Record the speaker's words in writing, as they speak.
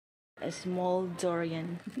a small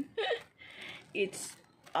durian. It's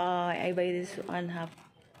I buy this 1/2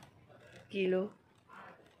 kilo.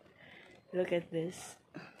 Look at this,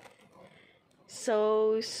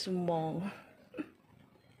 so small.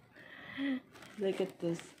 Look at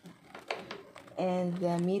this. And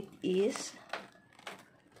the meat is,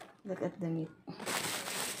 look at the meat.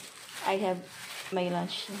 I have my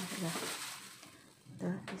lunch.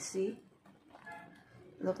 You see?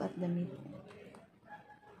 Look at the meat.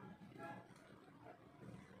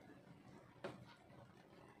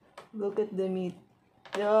 Look at the meat.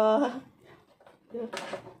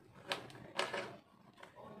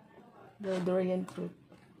 The durian fruit.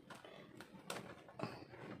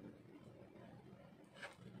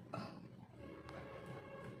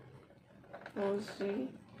 Oh, see?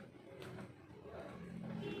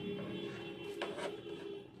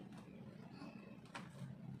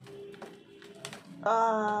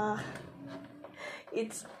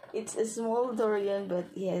 It's a small durian, but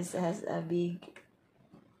yes, has a big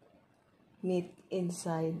meat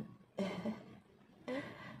inside.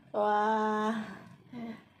 Wow,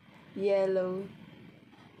 yellow.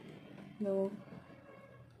 No,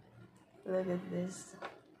 look at this.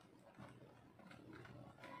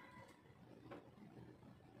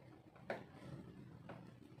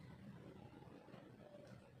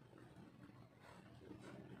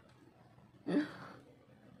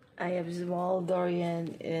 I have small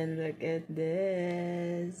durian, and look at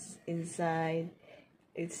this inside.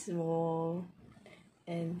 It's small,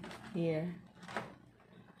 and here,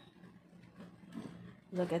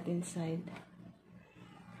 look at inside.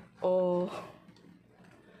 Oh,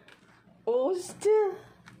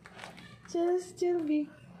 still big.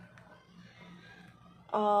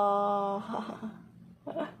 Oh,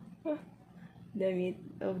 the meat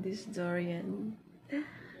of this durian.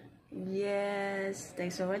 Yes,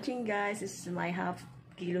 thanks for watching, guys. This is my 1/2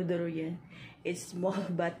 kilo durian. It's small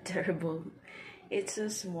but terrible. It's so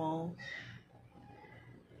small.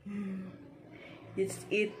 It's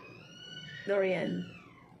eat durian.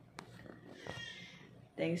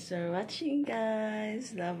 Thanks for watching,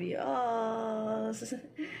 guys. Love you all.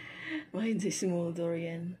 Mind the small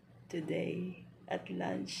durian today at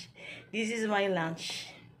lunch. This is my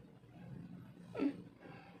lunch.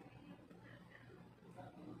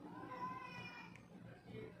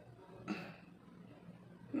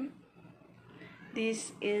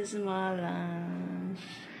 This is my lunch.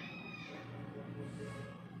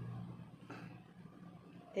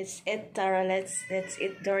 Let's eat Tara. Let's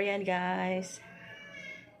eat durian, guys.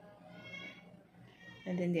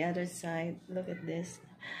 And then the other side. Look at this.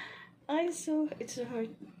 It's so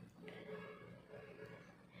hard.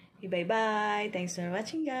 Okay, bye bye. Thanks for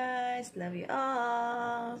watching, guys. Love you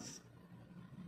all.